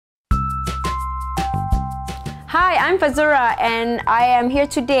Hi, I'm Fazura and I am here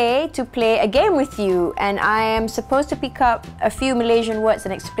today to play a game with you, and I am supposed to pick up a few Malaysian words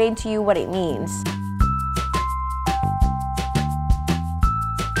and explain to you what it means.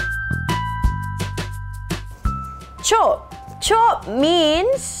 Chop. Chop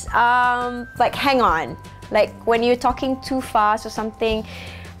means like hang on. Like when you're talking too fast or something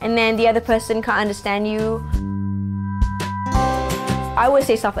and then the other person can't understand you. I would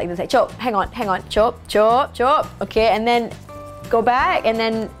say stuff like this, like chop, hang on, chop, chop, chop. Okay, and then go back, and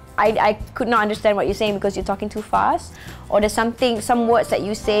then I could not understand what you're saying because you're talking too fast. Or there's some words that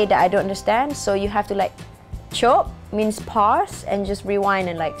you say that I don't understand, so you have to like chop means pause and just rewind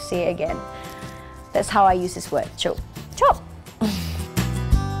and like say it again. That's how I use this word, chop. Chop.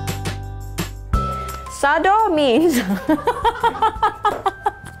 Sado means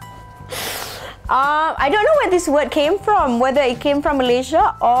I don't know where this word came from, whether it came from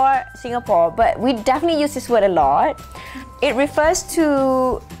Malaysia or Singapore, but we definitely use this word a lot. It refers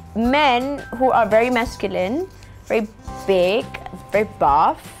to men who are very masculine, very big, very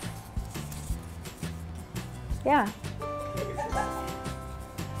buff. Yeah.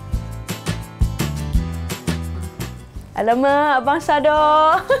 Alamak, Abang Sado.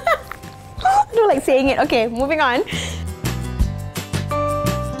 I don't like saying it. Okay, moving on.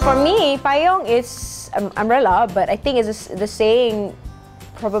 For me, payung is umbrella, but I think it's the saying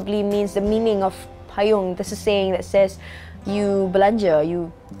probably means the meaning of payung. There's a saying that says, you belanja,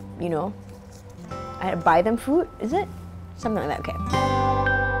 you know, I buy them food, is it? Something like that, okay.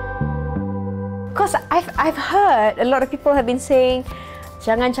 Because I've heard a lot of people have been saying,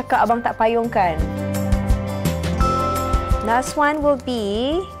 jangan cakap abang tak payung kan. Last one will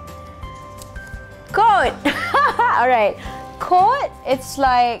be coat. Alright. Coat, it's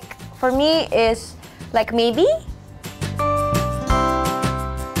like, for me, is like maybe.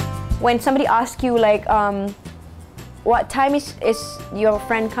 When somebody asks you like, what time is your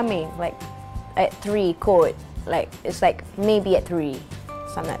friend coming? Like, at 3, coat. Like, it's like maybe at 3.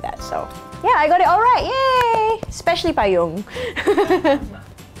 Something like that. So, yeah, I got it all right. Yay! Especially payung.